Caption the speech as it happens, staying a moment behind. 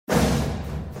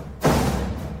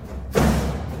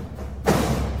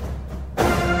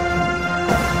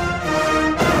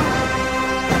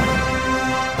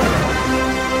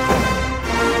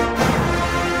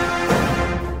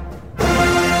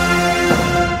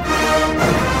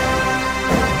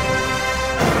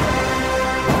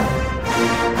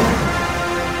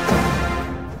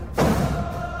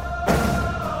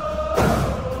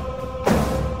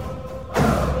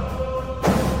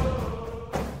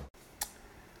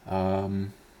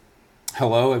Um,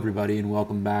 Hello, everybody, and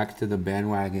welcome back to the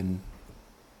bandwagon.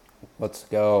 Let's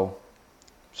go.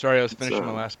 Sorry, I was finishing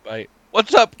my So, last bite.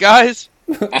 What's up, guys?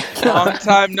 Long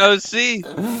time no see.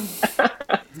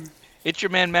 It's your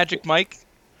man, Magic Mike.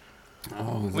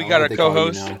 Oh, is We that got what our they call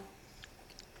you co-host, now?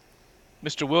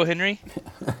 Mr. Will Henry,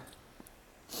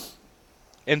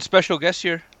 and special guest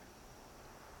here.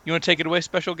 You want to take it away,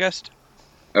 special guest?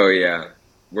 oh yeah,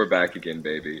 we're back again,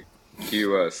 baby.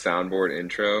 Cue a soundboard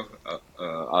intro.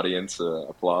 Audience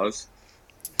applause.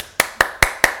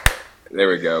 There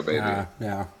we go, baby.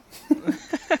 Yeah.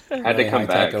 Had to Really high come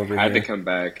tech back. over Had to here. come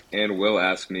back. And Will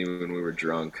asked me when we were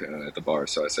drunk at the bar,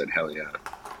 so I said, "Hell yeah,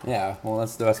 Yeah, well,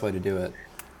 that's the best way to do it.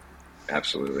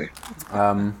 absolutely."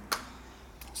 Um,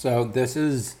 so this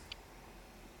is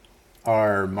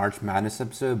our March Madness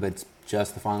episode, but it's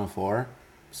just the Final Four.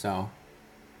 So,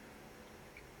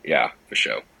 Yeah, for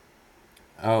sure.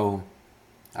 oh,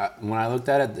 when I looked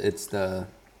at it,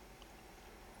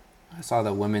 I saw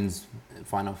the women's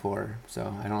Final Four.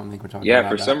 So I don't think we're talking Yeah,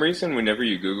 for about that. some reason, whenever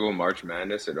you Google March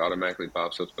Madness, it automatically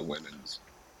pops up the women's.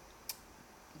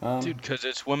 Um, Dude, because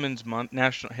it's Women's Month,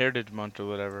 National Heritage Month or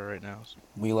whatever right now.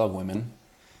 we love women.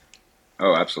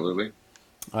 Oh, absolutely.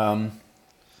 Um,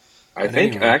 I but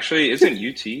think anyway, actually, isn't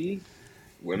UT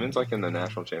women's like in the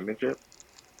national championship?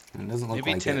 it doesn't look Maybe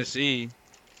like it. Tennessee.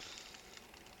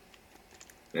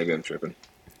 Maybe I'm tripping.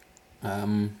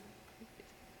 Um,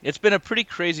 It's been a pretty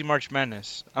crazy March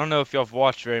Madness. I don't know if y'all have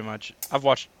watched very much. I've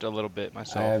watched a little bit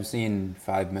I myself. have seen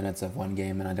 5 minutes of one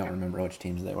game, and I don't remember which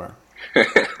teams they were.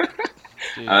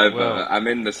 Dude, well, I'm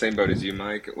in the same boat as you,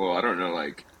 Mike. Well, I don't know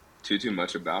like too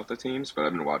much about the teams, but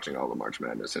I've been watching all the March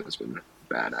Madness and it's been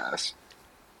badass.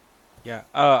 yeah.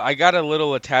 I got a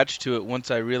little attached to it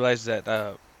once I realized that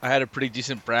I had a pretty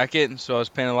decent bracket, and so I was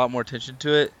paying a lot more attention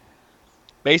to it.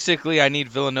 Basically, I need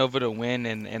Villanova to win,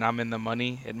 and I'm in the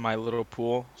money in my little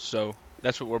pool. So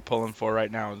that's what we're pulling for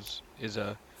right now is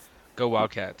a go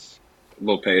Wildcats. A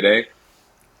little payday,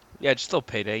 Yeah, it's still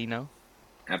payday, you know.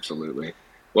 absolutely.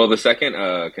 Well, the second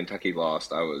Kentucky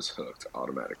lost, I was hooked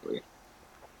automatically.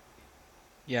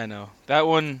 Yeah, no, that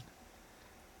one.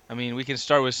 I mean, we can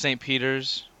start with St.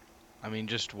 Peter's. I mean,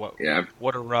 just Yeah,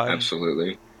 what a run.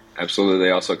 absolutely, absolutely.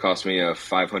 They also cost me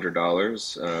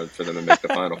 $500 for them to make the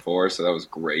Final Four, so that was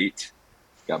great.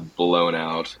 Got blown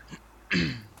out.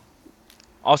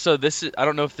 Also, this is I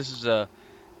don't know if this is a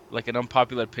like an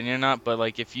unpopular opinion or not, but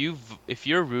like if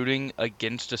you're rooting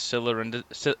against a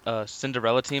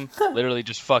Cinderella team, literally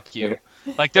just fuck you.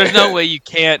 Like there's no way you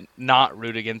can't not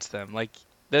root against them. Like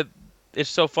that it's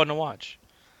so fun to watch.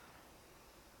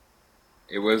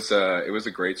 It was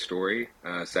a great story.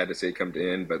 Sad to see it come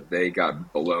to end, but they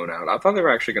got blown out. I thought they were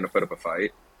actually going to put up a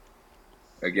fight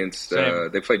against. Same.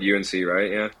 They played UNC,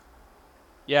 right? Yeah,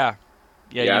 Yeah.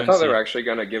 Yeah, yeah. I thought they were UNC. actually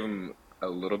going to give them a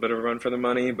little bit of a run for the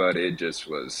money, but it just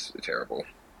was terrible.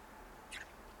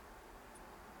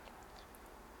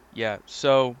 Yeah.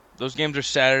 So those games are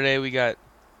Saturday. We got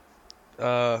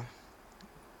uh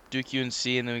Duke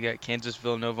UNC and then we got Kansas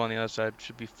Villanova on the other side.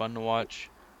 Should be fun to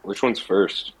watch. Which one's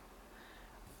first?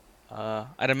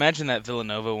 I'd imagine that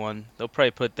Villanova one. They'll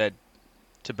probably put that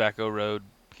Tobacco Road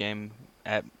game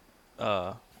at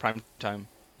prime time.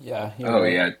 Yeah, you're Oh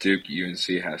right. yeah, Duke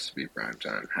UNC has to be prime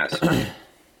time. Has to be.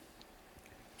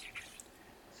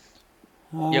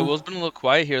 Yeah, Uh, Will's been a little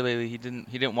quiet here lately. He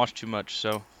didn't watch too much,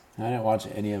 so I didn't watch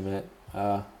any of it.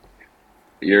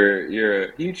 You're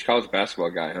a huge college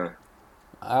basketball guy, huh?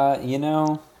 You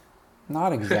know,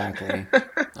 not exactly.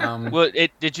 Um, well,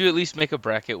 it did you at least make a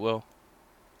bracket, Will?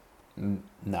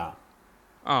 no.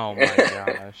 Oh my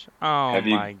gosh. Oh Have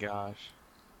you? my gosh.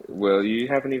 Well, you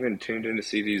haven't even tuned in to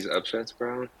see these upsets,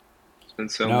 bro. It's been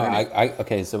so No, many.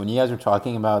 okay, so when you guys were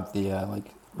talking about the, like,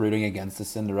 rooting against the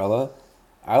Cinderella,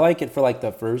 I like it for, like,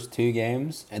 the first two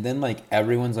games, and then, like,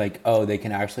 everyone's like, oh, they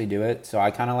can actually do it, so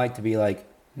I kind of like to be like,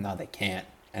 no, they can't.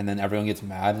 And then everyone gets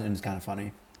mad, and it's kind of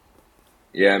funny.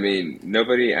 Yeah, I mean,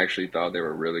 nobody actually thought they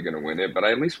were really going to win it, but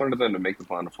I at least wanted them to make the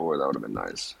Final Four. That would have been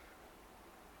nice.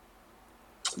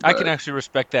 I can But actually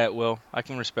respect that, Will. I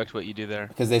can respect what you do there.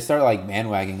 Because they start, like,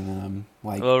 bandwagoning them. A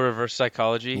Like, little reverse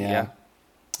psychology. yeah. Yeah.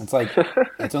 It's like,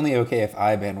 it's only okay if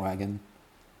I bandwagon.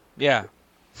 Yeah.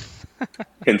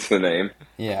 hence the name.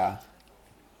 Yeah.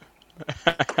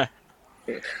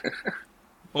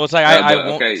 Well, it's like I But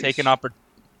won't okay, take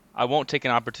I won't take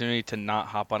an opportunity to not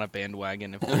hop on a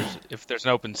bandwagon if there's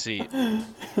an open seat.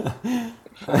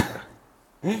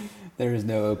 There is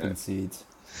no uh, open seats.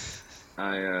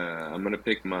 I'm gonna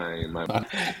pick my.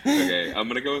 Okay, I'm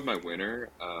gonna go with my winner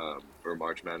for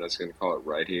March Madness. Gonna call it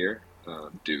right here,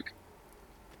 Duke.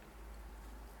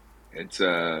 It's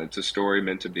a story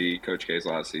meant to be Coach K's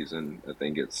last season. I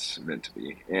think it's meant to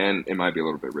be, and it might be a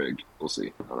little bit rigged. We'll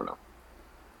see. I don't know.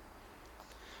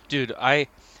 Dude,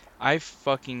 I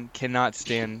fucking cannot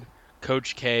stand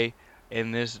Coach K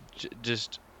and this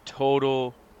just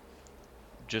total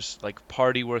just like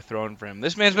party we're throwing for him.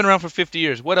 This man's been around for 50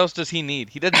 years. What else does he need?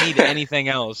 He doesn't need anything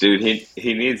else. Dude,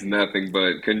 he needs nothing,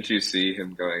 but couldn't you see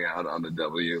him going out on the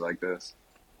W like this?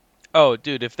 Oh,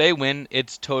 dude, if they win,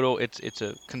 it's total. It's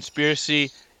a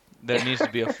conspiracy. There needs to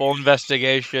be a full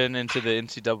investigation into the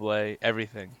NCAA.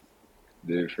 Everything.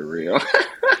 Dude, for real.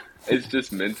 It's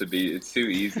just meant to be. It's too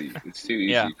easy. It's too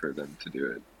Yeah. easy for them to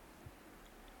do it.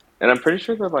 And I'm pretty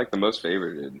sure they're like the most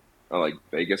favored like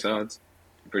Vegas odds.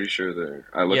 I'm pretty sure they're.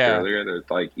 I looked Yeah. earlier. They're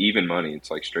like even money.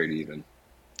 It's like straight even.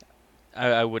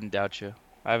 I wouldn't doubt you.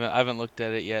 I haven't looked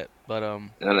at it yet, but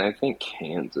And I think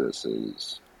Kansas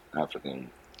is after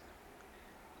them.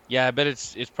 yeah, I bet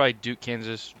it's probably Duke,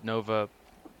 Kansas, Nova,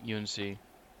 UNC.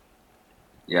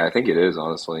 Yeah, I think it is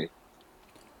honestly.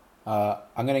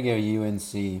 I'm gonna go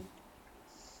UNC.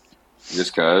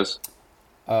 Just cause.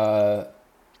 Uh,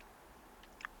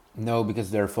 no,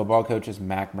 because their football coach is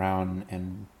Mac Brown,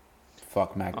 and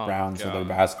fuck Mac Oh Brown, so their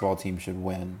God. basketball team should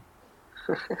win.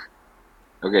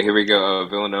 Okay, here we go.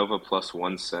 Villanova plus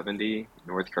 170,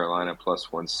 North Carolina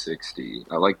plus 160.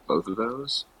 I like both of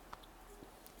those.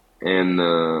 And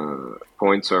the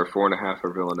points are 4.5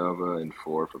 for Villanova and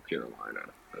 4 for Carolina.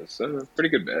 That's a pretty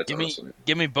good bet, Give me honestly.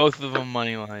 give me both of them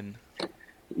money line.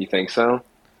 You think so?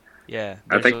 Yeah,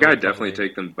 I they're think so I'd definitely probably.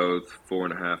 take them both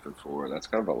 4.5 and 4. That's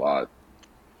kind of a lot.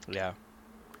 Yeah.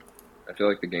 I feel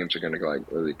like the games are going to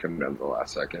like really come down to the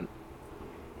last second.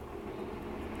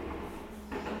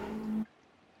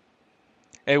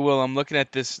 Hey, Will, I'm looking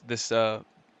at this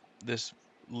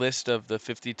list of the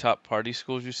 50 top party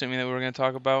schools you sent me that we were going to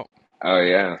talk about. Oh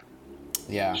yeah.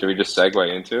 Yeah, Should we just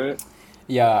segue into it?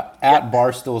 yeah. Yeah. At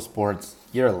Barstool Sports,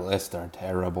 your lists are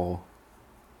terrible.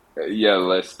 Yeah,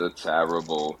 list that's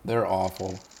terrible. They're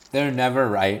awful. They're never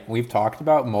right. We've talked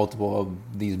about multiple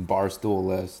of these Barstool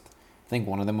lists. I think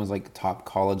one of them was like top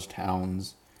college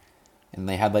towns, and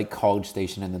they had like College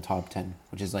Station in the top 10,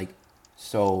 which is like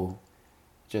so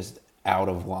just out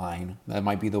of line. That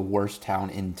might be the worst town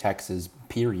in Texas,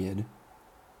 period.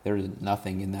 There's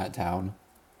nothing in that town.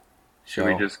 Should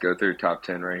we So, just go through top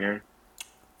 10 right here?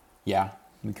 yeah,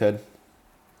 we could.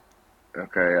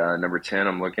 Okay, number 10,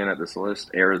 I'm looking at this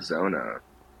list. Arizona.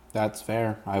 That's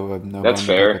fair. I would have no That's bone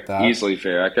to pick fair. with that. Easily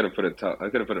fair. I could have put it I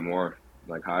could have put it more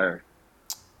like higher.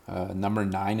 Number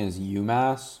 9 is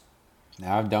UMass. No,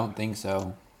 I don't think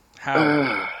so. How?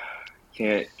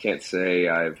 Can't say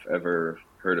I've ever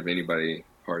heard of anybody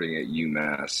partying at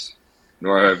UMass,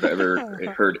 nor have ever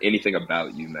heard anything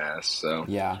about UMass. So,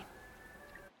 Yeah,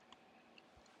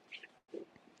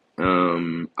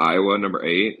 Iowa number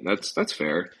 8. That's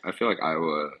fair. I feel like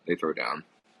Iowa they throw down.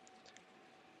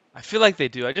 I feel like they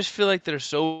do. I just feel like they're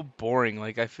so boring.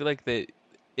 Like I feel like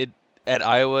it at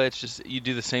Iowa, it's just you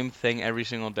do the same thing every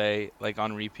single day, like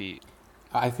on repeat.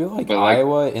 I feel like But like,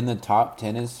 Iowa in the top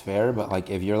 10 is fair, but like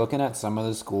if you're looking at some of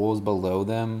the schools below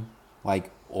them,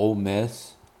 like Ole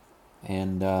Miss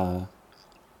and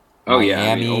oh yeah,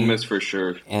 I mean Ole Miami Miss for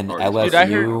sure and parties Dude, harder I than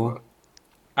heard Iowa. LSU,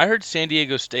 I heard San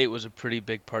Diego State was a pretty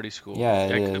big party school. yeah,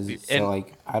 it That could be. is. So And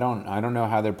like I don't know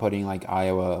how they're putting like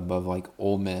Iowa above like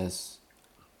Ole Miss,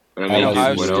 But I and mean, dude,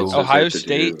 Ohio what St- else LSU. is there Ohio to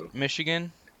State, do?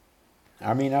 Michigan,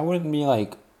 I mean, I wouldn't be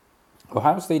like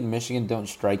Ohio State and Michigan don't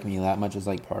strike me that much as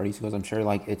like party schools. I'm sure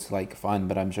like it's like fun,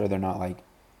 but I'm sure they're not like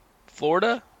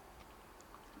Florida,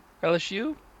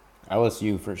 LSU.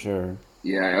 LSU for sure.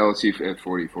 Yeah, LSU at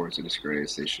 44 is a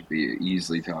disgrace. They should be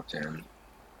easily top 10.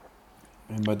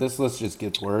 But this list just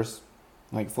gets worse.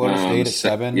 Like Florida State at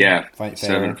 7, Yeah, fight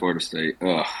 7 fair. Florida State.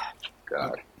 Oh,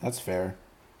 God. That's fair.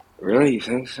 Really? You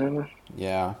think so?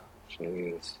 Yeah.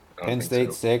 Jeez. I don't Penn think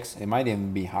State so. 6. It might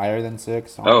even be higher than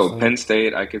 6, Oh, honestly. Penn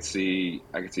State, I could see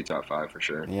top 5 for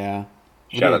sure. Yeah.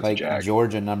 Look Shout at out to like Jack.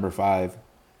 Georgia number 5.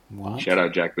 What? Shout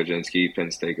out Jack Bajinski.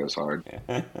 Penn State goes hard.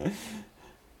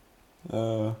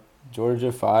 Uh,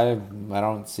 Georgia 5. I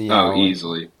don't see Oh, how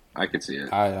easily. I could see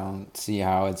it. I don't see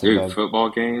how it's Dude, above. football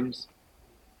games,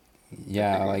 I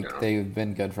Yeah, think go like down. they've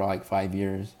been good for like 5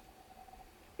 years.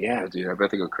 Yeah, dude, I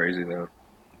bet they go crazy though.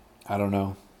 I don't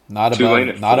know. Not Tulane above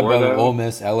at not 4 above Ole though.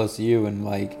 Miss, LSU and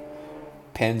like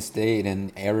Penn State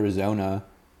and Arizona.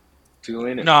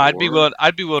 Tulane at No, 4.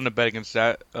 I'd be willing to bet against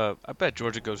that. I bet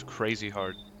Georgia goes crazy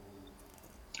hard.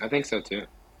 I think so too.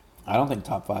 I don't think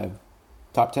top 5.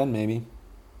 Top 10 maybe.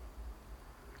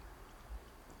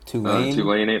 Tulane?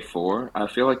 Tulane at 4. I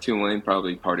feel like Tulane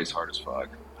probably parties hard as fuck.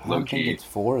 I Low don't think key. it's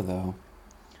 4 though.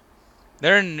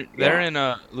 They're Yeah.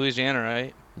 in Louisiana,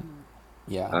 right?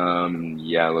 Yeah,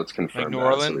 Yeah, let's Like confirm New that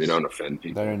so we Orleans. don't offend they're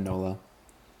people. in NOLA.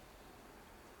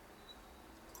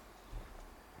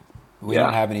 We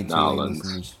don't Yeah, have any Tulane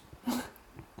Nolans.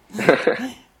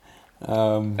 listeners.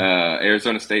 Um,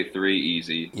 Arizona State 3,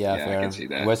 easy. yeah, Yeah, I can fair. see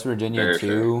that. West Virginia Very fair.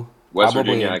 2, West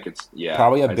Virginia, yeah,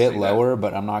 probably a I'd bit see that. lower,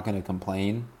 but I'm not gonna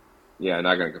complain. Yeah,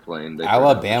 not gonna complain. They throw down for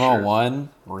Alabama sure. 1,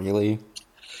 really?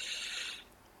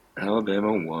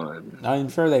 Alabama won. I'm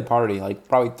sure they party like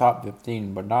probably top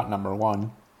 15, but not number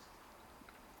 1.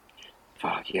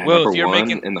 Fuck yeah, Will, number if you're one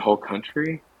making in the whole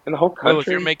country. In the whole Will, if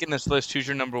you're country. making this list, who's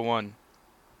your number one?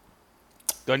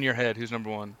 Gun to your head, who's number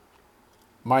one?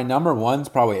 My number 1's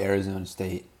probably Arizona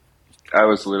State. I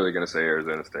was literally gonna say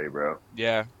Arizona State, bro.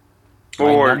 Yeah. My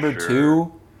For number sure.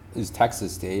 2 is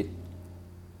Texas State,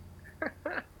 and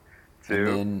Two.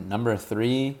 then number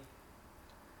 3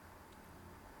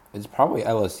 is probably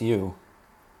LSU.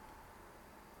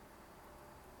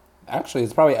 Actually,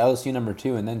 it's probably LSU number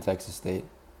 2 and then Texas State.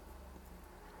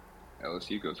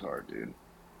 LSU goes hard, dude.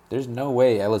 There's no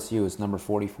way LSU is number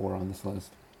 44 on this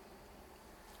list.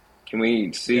 Can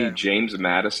we see Yeah. James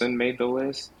Madison made the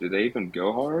list? Did they even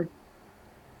go hard?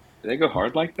 Did they go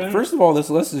hard like that? First of all, this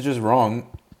list is just wrong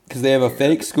because they have a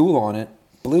fake school on it.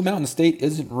 Blue Mountain State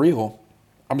isn't real.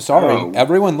 I'm sorry. Bro,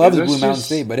 Everyone loves is this Blue Mountain just-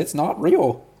 State, but it's not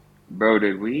real. Bro,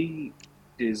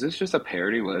 is this just a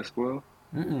parody list, Will?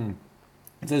 Mm-mm.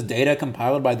 It says data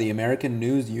compiled by the American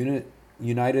News United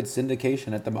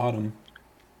Syndication at the bottom.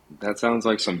 That sounds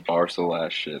like some Barcel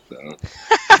ass shit, though.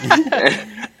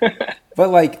 But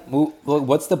like,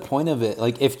 what's the point of it?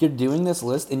 Like, if you're doing this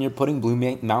list and you're putting Blue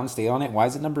Mountain State on it, why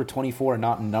is it number 24 and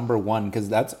not number 1? Because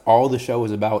that's all the show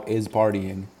is about, is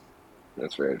partying.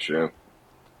 That's very true.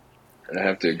 I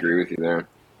have to agree with you there.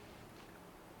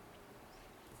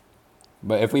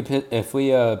 But if we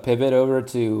pivot over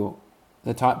to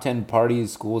the top 10 party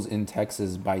schools in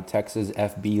Texas by Texas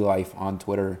FB Life on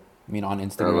Twitter, on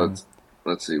Instagram.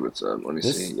 Let's see what's up. Let me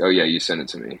This- see. Oh yeah, you sent it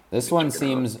to me. This Let me one check it out.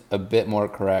 seems a bit more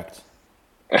correct.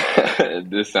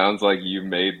 This sounds like you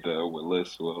made the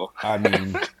list, Will. I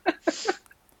mean,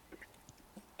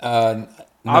 no,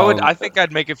 I think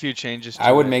I'd make a few changes to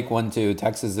I would it. make one too.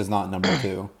 Texas is not number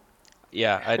 2.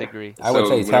 Yeah, I'd agree. I would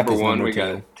say Tech number is one, number we 2.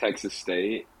 got Texas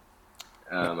State.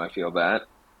 I feel that.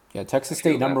 Yeah, Texas I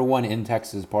feel State number 1 in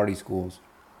Texas party schools.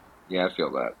 Yeah, I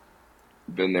feel that.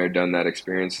 Been there, done that,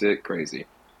 experienced it. Crazy.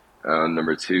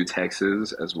 Number 2,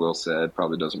 Texas, as Will said,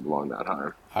 probably doesn't belong that high.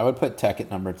 I would put Tech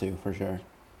at number 2 for sure.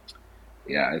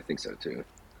 Yeah, I think so too.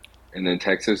 And then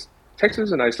Texas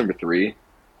is a nice number 3.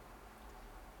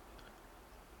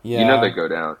 Yeah, You know they go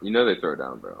down. You know they throw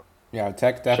down, bro. yeah,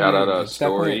 Tech definitely. Shout out it's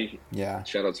definitely- Story. Yeah.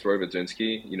 Shout out Story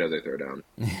Budzinski. You know they throw down.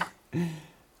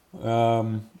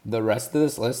 The rest of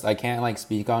this list I can't like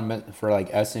speak on, but for like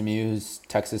SMU's,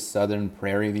 Texas Southern,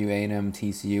 Prairie View A&M,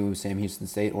 TCU, Sam Houston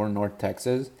State, or North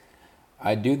Texas,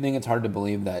 I do think it's hard to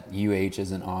believe that UH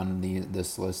isn't on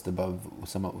this list above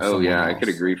someone Yeah, I else. could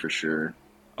agree for sure.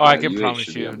 Oh, I Yeah, can UH promise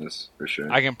should be on you. this for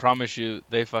sure. I can promise you,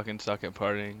 they fucking suck at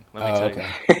partying. Let me Oh, tell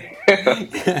okay.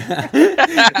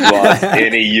 you. Lost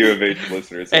any U of H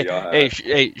listeners that y'all have.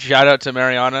 Hey, shout out to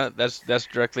Mariana. That's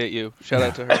directly at you. Shout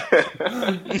out to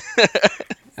her.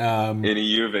 Any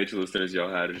U of H listeners y'all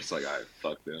had are just like, alright,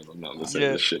 fuck them. I'm not listening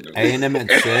to this shit. No more. A&M at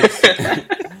 6.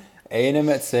 A&M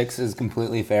at 6 is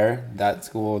completely fair. That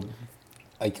school,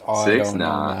 like, I 6? don't know,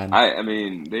 Nah. man. I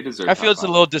mean, they deserve. I feel top it's a 5,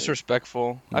 little I think.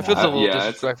 disrespectful. I feel it's a little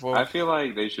disrespectful. I feel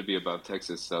like they should be above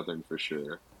Texas Southern for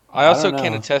sure. I also don't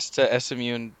can't know. attest to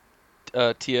SMU and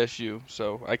TSU,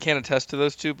 so I can't attest to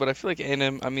those two. But I feel like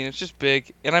A&M. I mean, it's just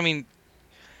big, and I mean,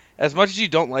 as much as you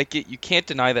don't like it, you can't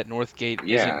deny that Northgate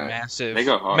Yeah, isn't massive. they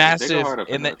go hard. They go Massive, hard up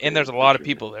in and Northgate, there's a for lot of sure.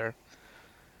 people there.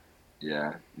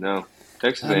 Yeah, no.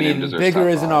 Texas I A&M mean, deserves bigger top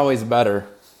isn't 5. always better.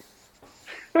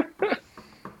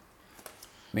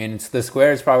 It's the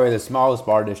Square is probably the smallest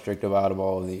bar district out of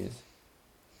all of these.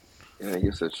 Yeah, I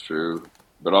guess that's true.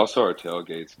 But also our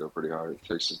tailgates go pretty hard.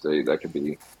 Texas State, that could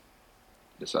be a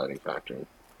deciding factor.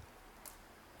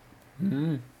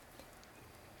 But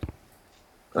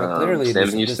clearly, Sam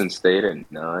this- Houston this- State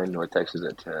at 9, North Texas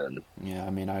at 10. Yeah,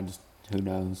 who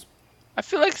knows? I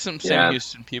feel like some Sam Yeah.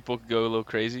 Houston people could go a little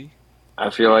crazy. I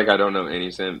feel like I don't know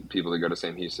any people that go to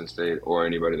Sam Houston State or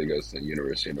anybody that goes to the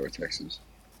University of North Texas.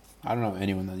 I don't know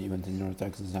anyone that went to North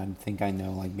Texas. I think I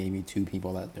know like maybe 2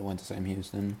 people that went to Sam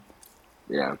Houston.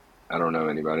 Yeah, I don't know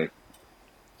anybody.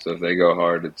 So if they go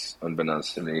hard, it's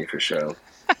unbeknownst to me for sure.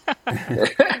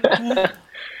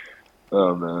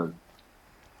 Oh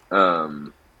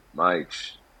man. Mike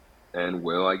and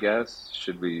Will, I guess,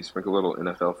 should we sprinkle a little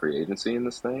NFL free agency in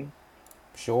this thing?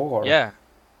 Sure. Yeah.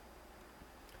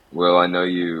 Well, I know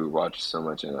you watch so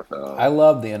much I NFL.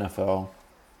 love the NFL.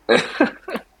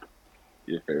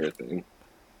 Your favorite thing.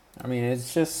 I mean,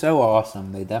 it's just so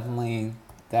awesome. They definitely,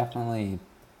 definitely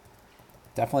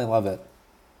love it.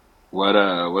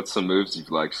 What's some moves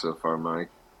you've liked so far, Mike?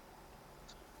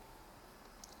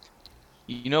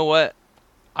 You know what?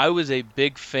 I was a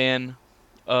big fan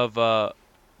of the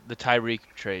Tyreek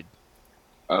trade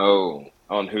Oh,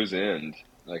 on whose end?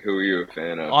 Like, who are you a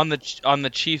fan of? on the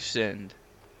Chiefs end.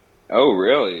 Oh,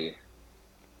 really?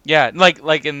 Yeah,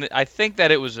 I think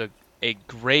that it was a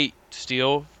great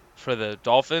steal for the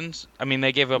Dolphins. I mean,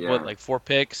 they gave up what, Yeah, like 4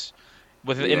 picks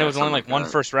and it yeah, was only something like like one that.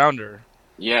 first rounder,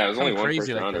 Yeah, it was only something one crazy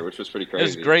first like rounder, that. which was pretty It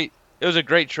was crazy. great. It was a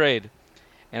great trade,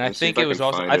 and Let I me see if think I it can was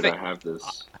also. find it. I have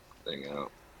this thing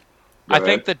out. I Go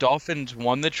think ahead. the Dolphins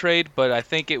won the trade, but I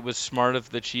think it was smart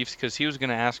of the Chiefs because he was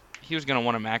gonna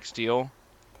want a max deal,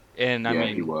 and I Yeah,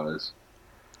 he mean, was.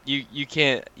 you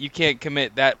can't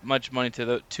commit that much money to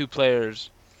the two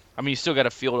players. I mean, you still got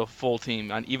to field a full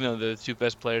team, even though they're the two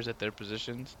best players at their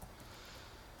positions.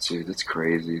 Dude, that's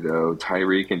crazy though.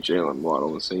 Tyreek and Jalen Waddle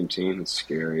on the same team. It's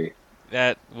scary.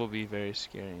 That will be very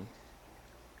scary.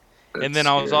 And That's then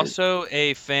I was scary. also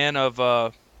a fan of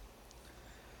what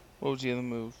was the other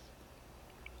move?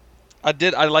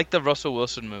 I liked the Russell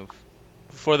Wilson move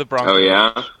for the Oh Broncos.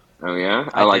 yeah? Oh yeah?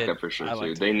 I I like did. that for sure I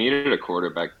too. liked it. They needed a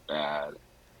quarterback bad.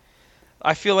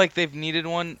 I feel like they've needed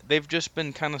one. They've just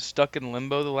been kind of stuck in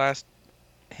limbo the last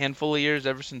handful of years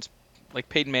ever since like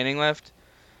Peyton Manning left.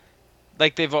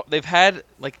 Like they've had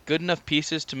like good enough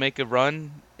pieces to make a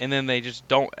run, and then they just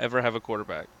don't ever have a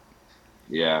quarterback.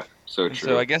 Yeah, so And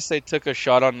so I true. guess they took a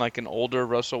shot on like an older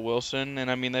Russell Wilson,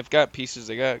 and I mean they've got pieces.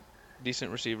 They got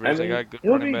decent I receivers. They mean, got good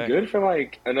he'll running be back. good for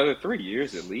like another 3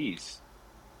 years at least.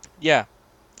 Yeah,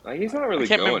 Like he's not I really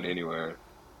can't going remember. anywhere.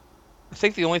 I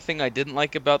think the only thing I didn't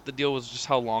like about the deal was just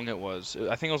how long it was.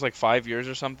 I think it was like 5 years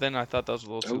or something. I thought that was a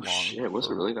little too Oh long shit, was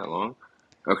it for. really that long?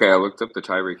 Okay, I looked up the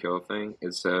Tyreek Hill thing.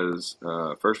 It says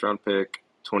first round pick,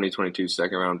 2022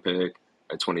 second round pick,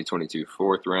 a 2022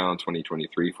 fourth round,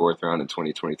 2023 fourth round, and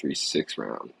 2023 sixth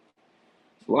round.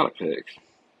 It's a lot of picks.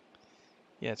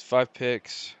 Yeah, it's 5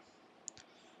 picks.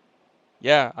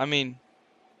 Yeah, I mean,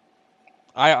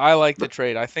 I like the But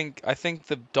trade. I think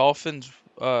the Dolphins.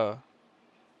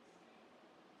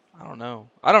 I don't know.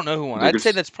 I don't know who won. they're I'd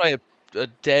say just, that's probably a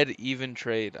dead even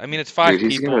trade. I mean, it's dude, five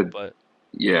he's people, gonna, but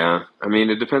yeah. I mean,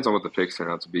 it depends on what the picks turn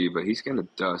out to be, but he's gonna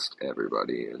dust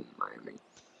everybody in Miami.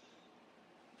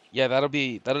 yeah, that'll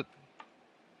be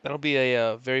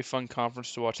a very fun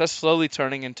conference to watch. That's slowly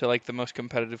turning into like the most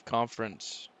competitive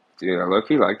conference. Dude, I low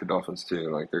key like the Dolphins too.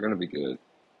 Like they're gonna be good.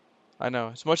 I know.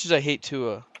 As much as I hate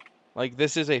Tua, like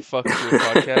this is a fuck Tua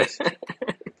podcast.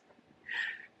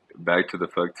 Back to the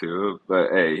fuck too.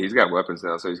 But hey, he's got weapons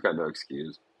now, so he's got no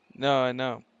excuse. No, I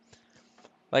know.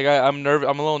 Like I'm a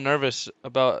little nervous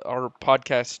about our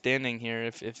podcast standing here.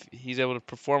 If he's able to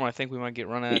perform, I think we might get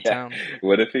run out of Yeah. town.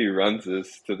 What if he runs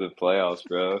us to the playoffs,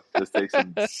 bro? Just takes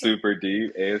him super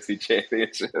deep AFC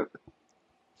Championship.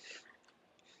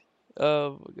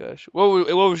 Oh my gosh. What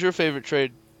was your favorite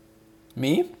trade?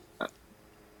 Me?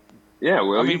 Yeah,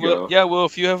 I Will, you mean, Will, go. yeah, Will,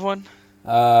 if you have one.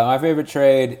 My favorite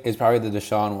trade is probably the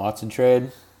Deshaun Watson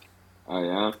trade Oh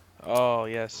yeah. Oh,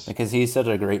 yes. because he's such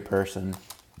a great person.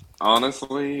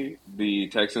 Honestly, the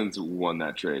Texans won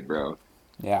that trade, bro.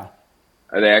 Yeah.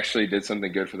 They actually did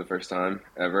something good for the first time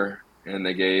ever, and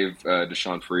they gave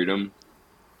Deshaun freedom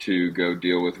to go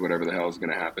deal with whatever the hell is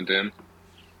going to happen to him.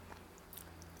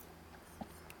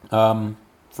 Um,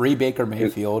 Free Baker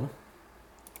It- Mayfield.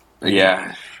 Like,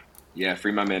 yeah, yeah,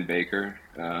 free my man Baker.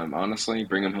 Honestly,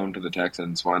 bring him home to the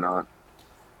Texans. Why not?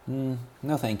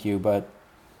 no, thank you, but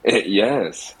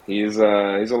Yes, he's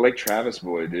a Lake Travis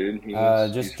boy, dude.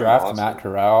 He's just from draft Matt Austin.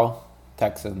 Corral,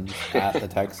 Texans at the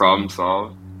Problem Texans.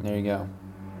 solved. There you go.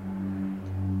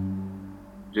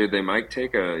 Dude, they might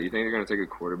take a. You think they're gonna take a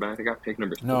quarterback? They got pick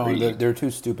number No, they're, 3. they're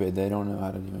too stupid. They don't know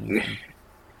how to do anything.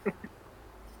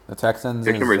 The Texans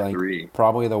Pick is number like 3.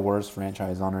 probably the worst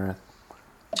franchise on earth.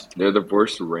 They're the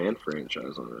worst ran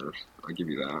franchise on earth. I'll give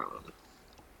you that.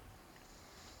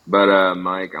 But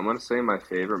Mike, I'm gonna say my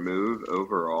favorite move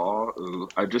overall. Ooh,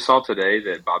 I just saw today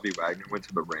that Bobby Wagner went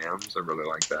to the Rams. I really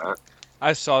like that.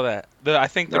 I saw that. I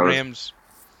think the That was Rams,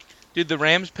 dude, the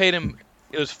Rams paid him.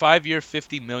 It was 5 year,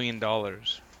 $50 million.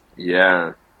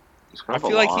 yeah, it's kind I of a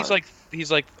feel like he's lot. like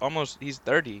he's like almost he's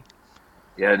 30.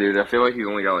 Yeah, dude, I feel like he's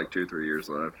only got like 2 3 years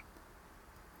left.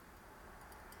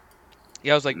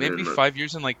 Yeah, I was like And maybe then 5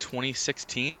 years in like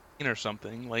 2016 or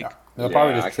something. Yeah, Like, they'll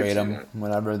probably yeah, I just could trade see him that.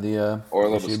 whenever the Or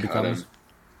they'll issue just cut becomes. him.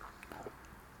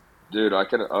 Dude, I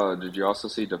could. Did you also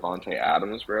see Devonte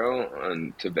Adams,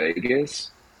 bro, to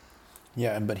Vegas?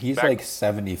 Yeah, but he's Back. like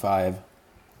 75.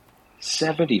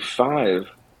 75.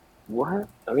 What?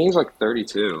 I mean, he's like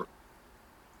 32.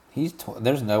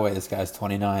 There's no way this guy's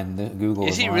 29. Google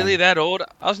Is is he really lying. that old?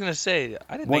 I was gonna say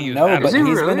I didn't Well, think he was no, that Is but old. he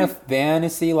he's been a really?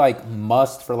 fantasy like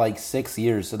must for like 6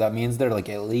 years, so that means they're like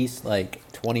at least like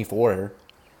 24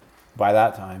 by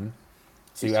that time.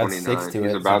 So He's you add six 29. to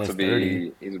it, so there's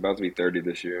 30. He's about to be 30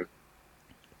 this year.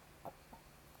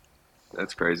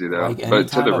 That's crazy though. Like But to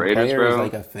anytime the a Raiders, player is bro.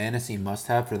 like a fantasy must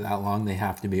have for that long, they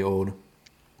have to be old.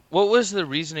 What was the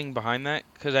reasoning behind that?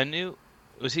 Because I knew,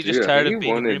 was he just Dude, tired of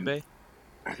being in Green Bay?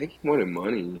 I think he wanted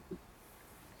money.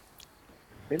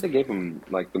 I think they gave him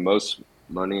like the most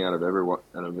money out of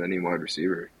any wide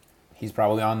receiver. He's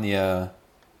probably on the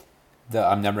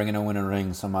I'm never gonna win a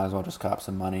ring, so might as well just cop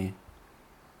some money.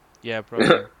 Yeah,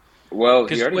 probably. Well, he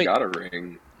Because already wait, got a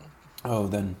ring. Oh,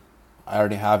 then I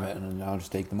already have it, and I'll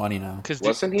just take the money now. because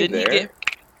Wasn't he didn't he there? get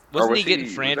Or wasn't was he getting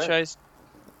he was that franchised?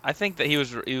 I think that he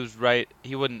was right.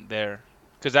 He wasn't there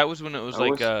because that was when it was I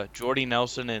like was Jordy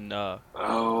Nelson and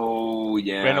Oh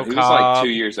yeah. Randall He was like 2 Cobb.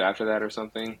 years after that or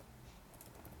something.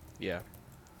 Yeah,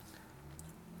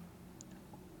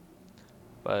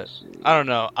 but Let's see. I don't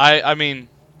know. I mean,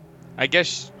 I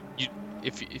guess you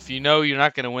if you know you're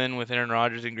not gonna win with Aaron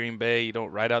Rodgers in Green Bay, you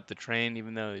don't ride out the train,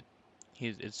 even though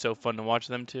it's so fun to watch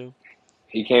them too.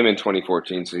 He came in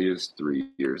 2014, so he was 3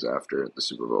 years after the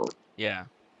Super Bowl. Yeah,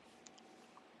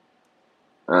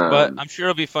 but Um, I'm sure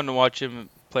it'll be fun to watch him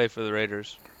play for the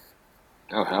Raiders.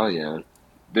 oh hell yeah.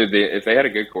 Dude, if they had a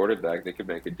good quarterback, they could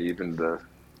make it deep in the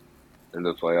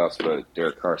playoffs. But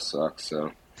Derek Carr sucks.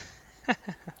 So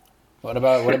What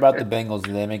about the Bengals?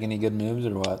 Did they make any good moves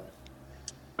or what?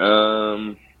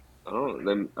 I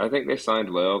don't. I think they signed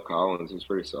La'el Collins. He's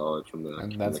pretty solid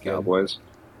And from that's the good. Cowboys.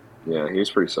 Yeah, he was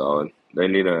pretty solid. They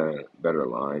need a better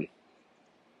line.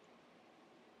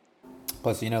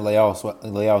 Plus,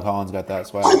 Leal Collins got that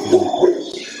swag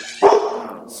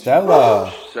too.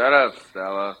 Stella. Shut up,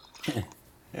 Stella.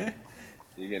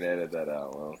 You can edit that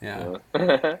out, Yeah.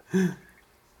 well.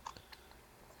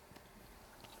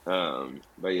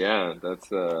 But yeah,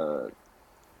 that's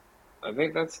I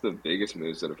think that's the biggest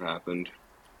moves that have happened.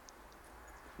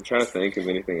 I'm trying to think of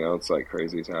anything else like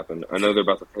crazy's happened. I know they're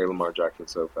about to pay Lamar Jackson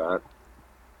so fat.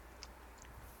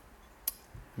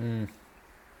 Mm.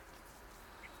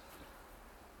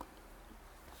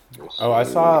 Let's Oh, I see.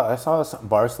 saw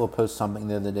Barstool post something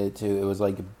the other day too. It was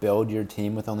like build your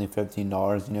team with only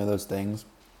 $15. You know those things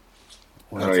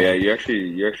where Oh it's yeah, like you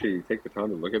actually take the time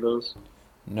to look at those.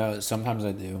 no. Sometimes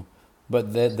I do,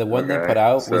 but the one they put Okay,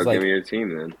 out so was give me like your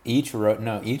team then. each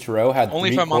row had Only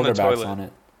if three I'm on the quarterbacks toilet. on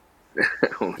it.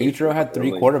 Only Each row had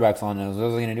three really. quarterbacks on it. What I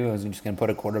was gonna do? I was just gonna put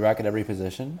a quarterback at every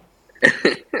position.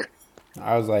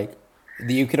 I was like,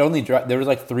 you could only draft. There was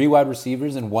like three wide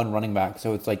receivers and one running back.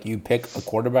 So it's like you pick a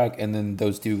quarterback and then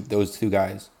those two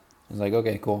guys. It's like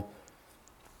okay, cool.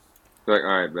 Like,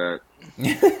 all right, bet.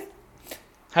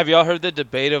 Have y'all heard the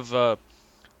debate of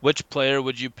which player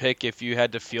would you pick if you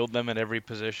had to field them at every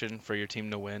position for your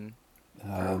team to win?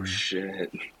 Oh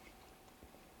shit.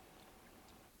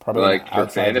 Probably an Like for outside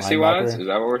fantasy wise, linebacker. is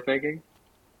that what we're thinking?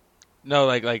 No,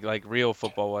 like real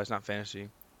football wise, not fantasy.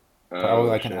 Probably Oh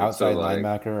like an shit. So outside like,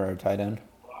 linebacker or a tight end.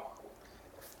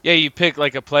 Yeah, you pick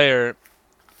like a player,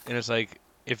 and it's like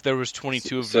if there was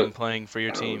 22 of so them playing for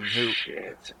your oh team, who?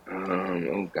 shit.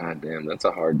 Oh goddamn, that's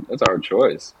a hard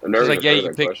choice. I've Because never like even heard of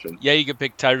that question. you could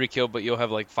pick Tyreek Hill, but you'll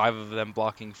have like 5 of them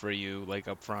blocking for you like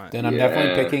up front. Then I'm definitely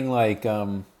Yeah, picking like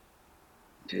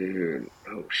dude.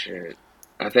 Oh shit.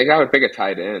 I think I would pick a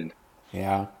tight end.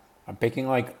 yeah, I'm picking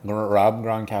like Rob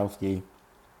Gronkowski.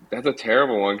 That's a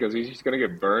terrible one because he's just gonna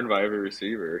get burned by every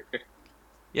receiver.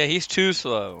 Yeah, he's too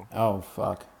slow. Oh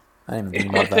fuck, I didn't even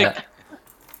think I'll about pick that.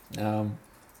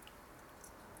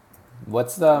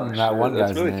 What's Oh that shit, one that's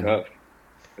guy's really name? tough.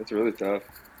 That's really tough.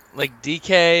 like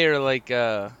DK or like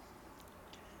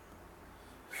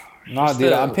No, what's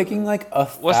dude, I'm the picking like a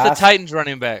what's the fast Titans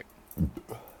running back?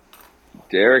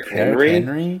 Derrick Derrick Henry?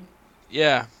 Henry.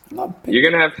 Yeah, I'm not You're pick-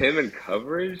 gonna have him in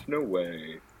coverage? No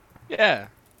way. yeah.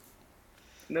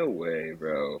 No way,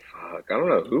 bro. Fuck. I don't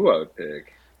know who I would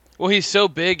pick. Well, he's so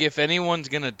big. If anyone's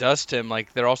gonna dust him,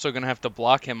 like they're also gonna have to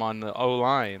block him on the O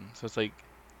line. So it's like,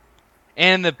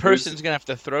 and the Who's person's gonna have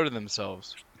to throw to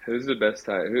themselves. who's the best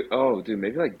tight? Oh, dude,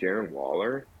 maybe like Darren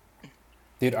Waller.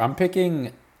 Dude, I'm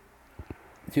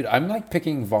like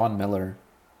picking Von Miller.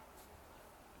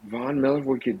 Von Miller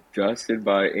would get dusted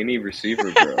by any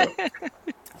receiver, bro.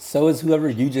 So is whoever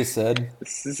you just said.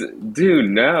 Dude,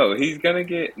 no, he's gonna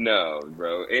get no,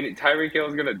 bro. Tyreek Hill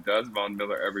is gonna dust Von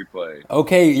Miller every play.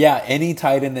 Okay, yeah, any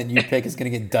tight end that you pick is gonna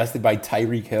get dusted by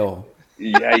Tyreek Hill.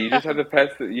 Yeah, you just have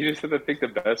to you just have to pick the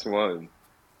best one,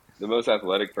 the most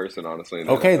athletic person, honestly. In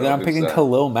the Okay, then NFL. I'm Who's picking that?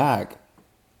 Khalil Mack.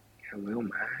 Khalil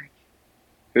Mack.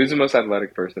 Who's the most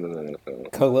athletic person in the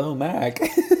NFL? Khalil Mack.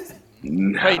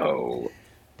 Probably, No.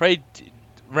 probably,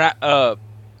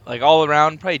 like all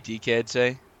around, probably DK. I'd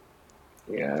say,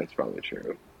 Yeah, that's probably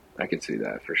true. I can see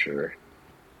that for sure.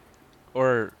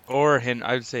 or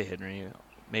I would say Henry,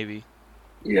 maybe.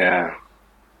 Yeah,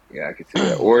 yeah, I could see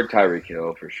that. Or Tyreek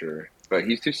Hill for sure, but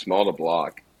he's too small to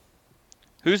block.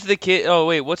 Who's the kid? Oh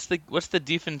wait, what's the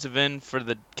defensive end for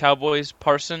the Cowboys?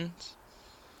 Parsons,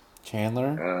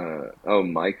 Chandler. Oh,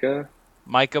 Micah.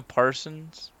 Micah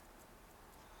Parsons.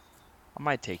 I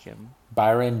might take him.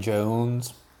 Byron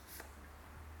Jones.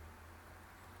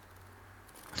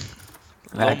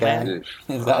 Little That guy. man.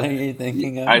 Is that who you're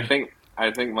thinking of? I think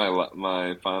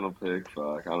my final pick.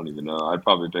 Fuck, I don't even know. I'd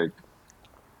probably pick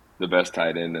the best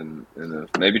tight end and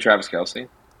maybe Travis Kelce.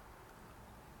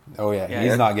 Oh yeah, Yeah, he's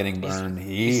Yeah, not getting he's- burned.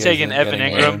 he's taking isn't Evan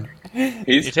getting Ingram. burned.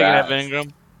 he's You're taking fast. Evan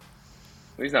Ingram.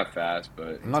 He's not fast, but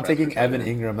I'm he's not fast taking for tight Evan end.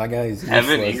 Ingram. That guy is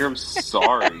Evan useless. Ingram,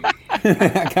 sorry.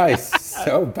 That guy is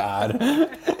so bad.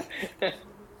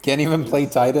 Can't even play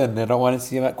tight end. I don't want to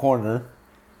see him at corner.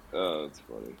 Oh, that's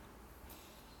funny.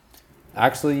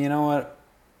 Actually, you know what?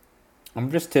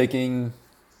 I'm just taking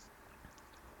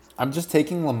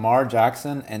Lamar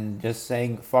Jackson and just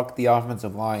saying fuck the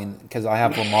offensive line because I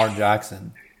have Lamar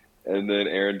Jackson. And then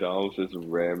Aaron Donald's just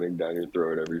ramming down your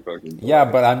throat every fucking play. Yeah,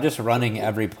 but I'm just running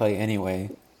every play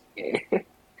anyway.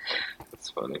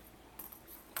 That's funny.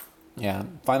 Yeah.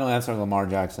 Final answer: Lamar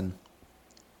Jackson.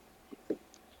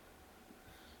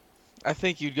 I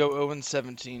think you'd go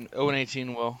 0-17,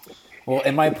 0-18. Will. Well,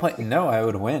 am I playing? No, I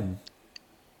would win.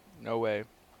 No way.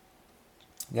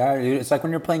 Yeah, dude, it's like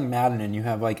when you're playing Madden and you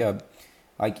have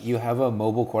you have a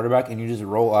mobile quarterback and you just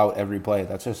roll out every play.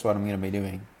 That's just what I'm gonna be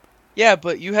doing. Yeah,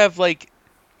 but you have like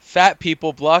fat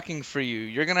people blocking for you.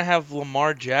 You're gonna have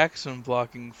Lamar Jackson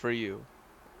blocking for you,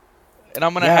 and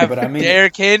I'm gonna Yeah, have but I mean-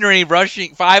 Derrick Henry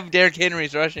rushing. 5 Derrick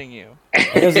Henrys rushing you.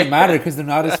 It doesn't matter because they're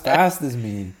not as fast as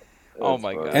me, Oh That's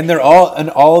my funny. God. and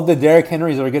all of the Derrick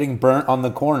Henrys are getting burnt on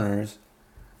the corners.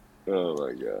 Oh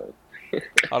my god.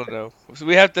 I don't know. So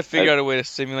we have to figure out a way to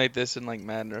simulate this in like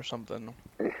Madden or something.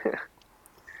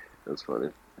 That's funny.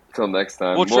 Until next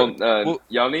time. We'll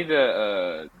Y'all need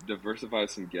to diversify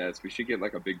some guests. We should get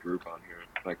like a big group on here,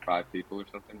 like 5 people or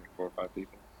something, like 4 or 5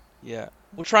 people. Yeah,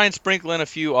 we'll try and sprinkle in a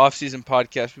few off-season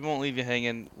podcasts. We won't leave you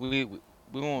hanging. We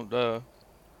won't keep the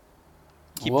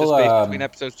We'll, space between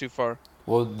episodes too far.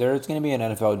 Well, there's gonna be an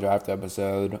NFL draft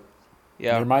episode.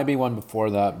 Yeah. There might be one before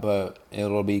that, but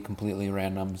it'll be completely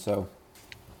random. So,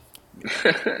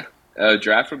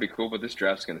 Draft would be cool, but this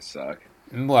draft's gonna suck.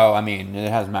 well, I mean, it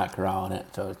has Matt Corral in it,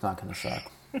 so it's not gonna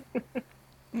suck.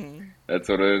 That's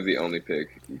what it is. The only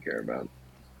pick you care about.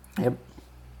 Yep.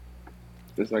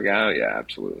 Just like, oh yeah,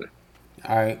 absolutely.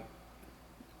 All right.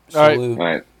 All right. Salute. All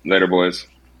right, later, boys.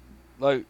 Like.